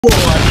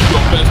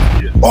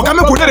Oga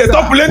make we dey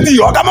talk plenty.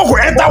 Oga make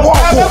we enter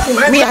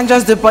work. Me, I'm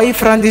just the boy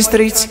from the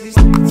street.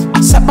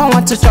 Someone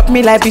want to chop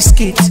me like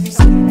biscuit.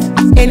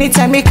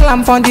 Anytime me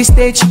climb on the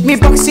stage, me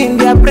boxing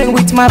their brain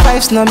with my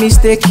vibes, no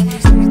mistake.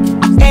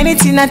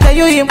 Anything I tell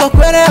you, you go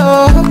query,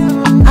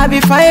 oh. I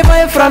be fine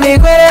boy from a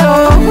query,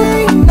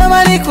 oh.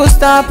 Nobody could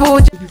stop,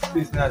 oh. This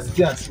place now is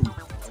true.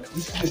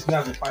 This place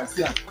now is fine.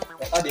 See,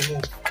 how they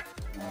move.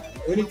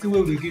 Anything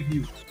we will give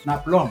you, na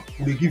plum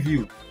we will give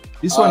you.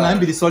 This one now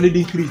be the solid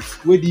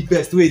increase. We the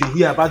best. We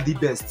hear about the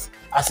best.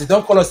 As you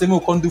don't call us, we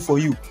can do for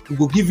you. We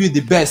will give you the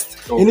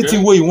best. Okay.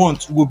 Anything we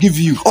want, we will give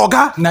you.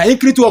 Oga, now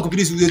increase work with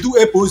this. We do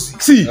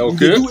APOC. See,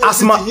 okay. We do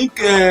asthma.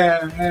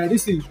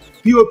 This is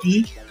POP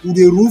with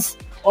the roof.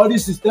 All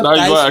this system. That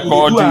is why I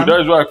called you.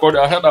 That is why I called you.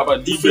 I heard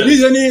about if you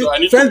need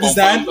any fence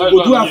design, we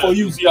will do it for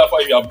you. See how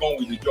far you have gone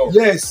with the job.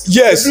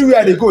 Yes.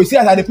 Everywhere they go, you see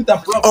how they put a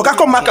problem. Oga,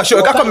 come make I show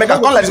you. Oga, come make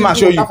I come let me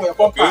show you.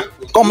 Okay.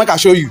 Come make I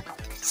show you.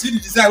 See the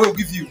design we'll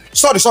give you.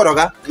 Sorry,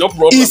 Oga. No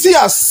problem. You see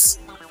as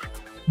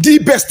the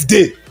best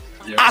day,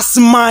 as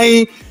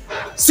my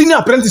senior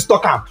apprentice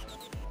talk am.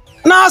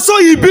 Now so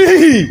he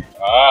be.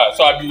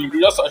 So I be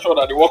just assured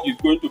that the work is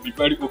going to be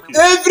very okay.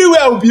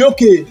 Everywhere will be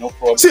okay. No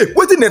problem. See,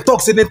 wetin they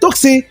talk say? They talk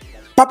say,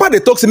 Papa they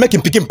talk say make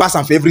him pikin pass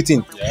am for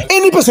everything. Yes.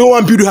 Any person who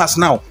want build house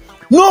now,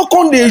 no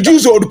come dey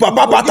use old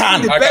Papa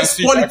pattern. I can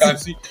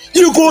see.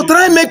 You go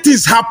try make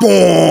things happen.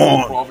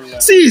 No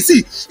See,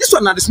 this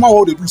one na the small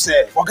world they do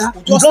say. Oga,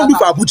 we don't do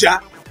for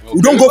Abuja. Okay.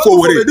 We don't go for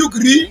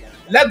Owerri.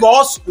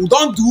 Lagos, we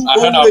don't do. I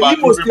heard about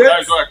you.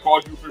 That is why I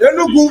called you.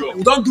 Enugu,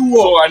 we don't do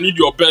work. So I need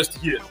your best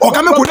here.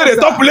 Oga make we dey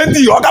talk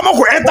plenty. Oga make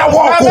we enter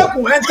work. Make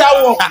we enter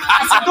work.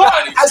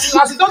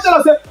 As you don't tell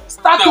us,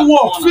 start to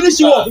work, finish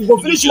work. We go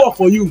finish work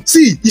for you.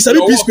 See, it's a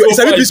bit P-square. It's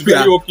a bit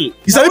P-square.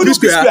 It's a bit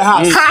P-square.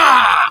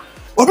 Ha!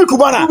 Obi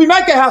Kubana. We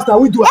make a house that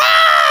we do. No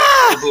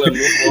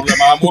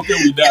problem. I'm okay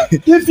with that.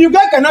 If you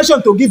get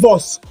connection to give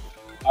us,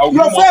 I will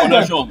your give more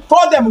connection.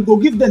 Call them, we go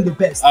give them the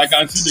best. I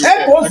can see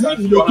the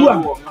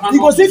work. You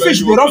go see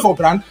fish we run for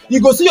ground.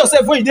 You go see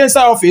yourself when you dey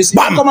inside office. You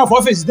come out for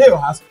office, dey your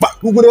house.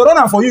 We go run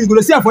am for you. You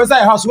go see am for inside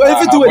your house. Well,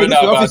 everything wey you do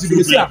for office, you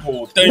go see am.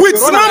 With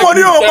small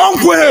money on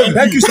uncle.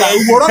 Thank you, sir.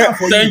 We go run am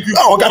for you. Thank you.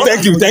 Oh,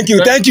 okay,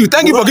 thank you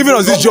for giving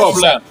us this job.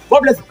 God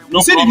bless you.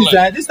 You see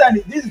the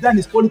design. This design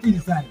is quality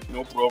design.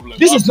 No problem.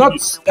 This is not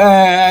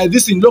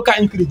this in local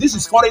increase. This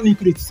is foreign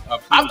increase.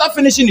 After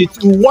finishing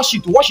it, we wash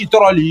it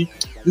thoroughly.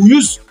 We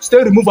use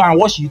stain remover and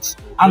wash it,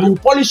 and we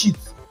polish it.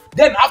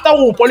 Then after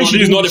we polish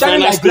it, we shine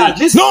like glass.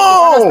 This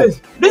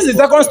is the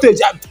second stage.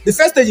 The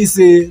first stage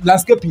is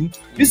landscaping.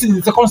 This is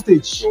the second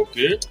stage.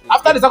 Okay.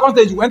 After the second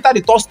stage, we enter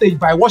the third stage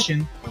by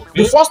washing.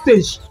 Okay. The fourth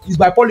stage is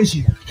by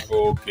polishing.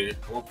 Okay.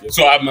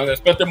 So I'm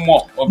expecting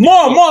more.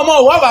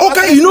 More.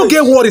 Okay, you don't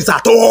get worries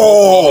at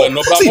all.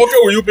 No, but I'm okay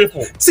with you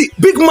people. See,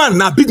 big man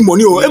na big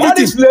money. Everything. All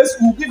this place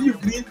will give you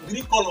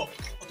green color.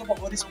 On top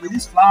of all this place,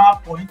 this flower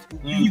point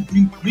will give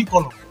you green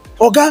color.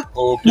 Oga,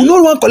 we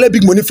no want collect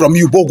big money from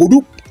you, but go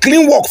do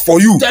clean work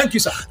for you. Thank you,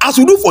 sir. As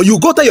we do for you,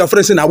 go tell your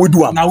friends say na we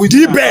do am. Now we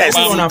the best.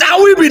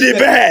 Now we be the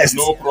best.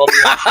 No problem.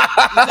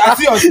 I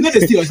see us. Let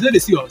them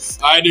see us.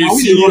 I dey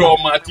see your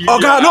material.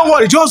 Oga, don't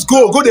worry. Just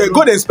go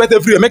there inspect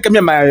everywhere. Make me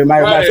and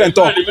my friend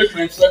talk.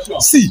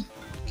 See,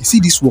 you see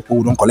this work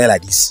we don't collect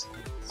like this.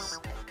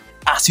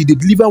 As you dey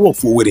deliver work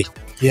for Owerri,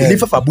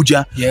 deliver for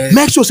Abuja. Yes.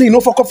 Make sure say you no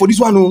fuck up for this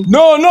one.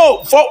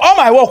 No. For all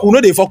my work, we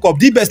know they fuck up.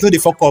 The best know they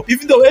fuck up.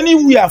 Even though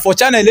anywhere for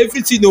channel,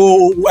 everything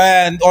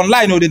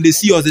online, then they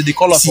see us, then they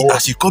call us. See,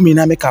 as you come in,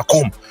 I make her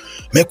come.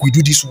 Make we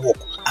do this work.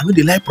 I know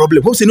they like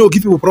problem. Hope say no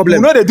give people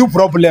problem. We know they do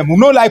problem. We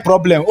know like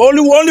problem.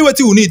 Only what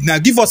you need now.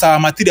 Give us our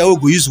material.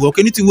 We go use work.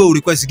 Anything we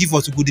request, give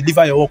us. We go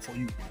deliver your work for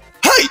you.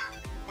 Hey,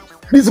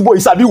 this boy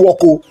is a big work.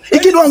 He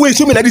get one way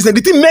show me like this, and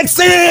the thing makes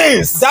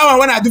sense. That one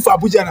when I do for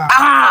Abuja now.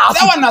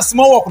 That one na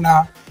small work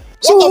now.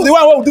 So what of the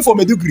one we do for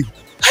Medugri?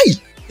 Hey,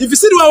 if you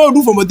see the one we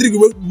do for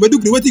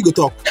Medugri, what you go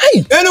talk?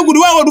 Hey, Enugu, the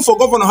one we do for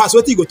governor house,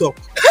 what you go talk?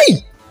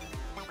 Hey,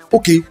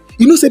 okay.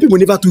 You know, say people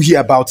never to hear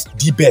about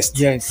the best.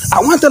 Yes. I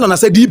want to tell them I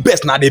say the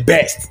best now the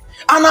best.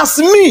 And as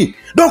me,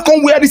 don't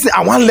come wear this.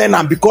 I want learn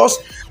them because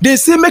they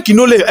say make you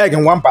no lay egg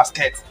in one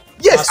basket.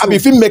 Yes, I be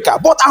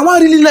filmmaker, but I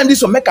want really learn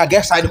this one. Make a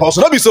get side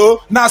hustle. Not be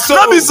so. Nah so.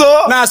 Not be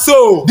so. Nah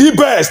so. The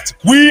best.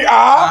 We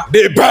are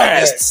the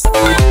best.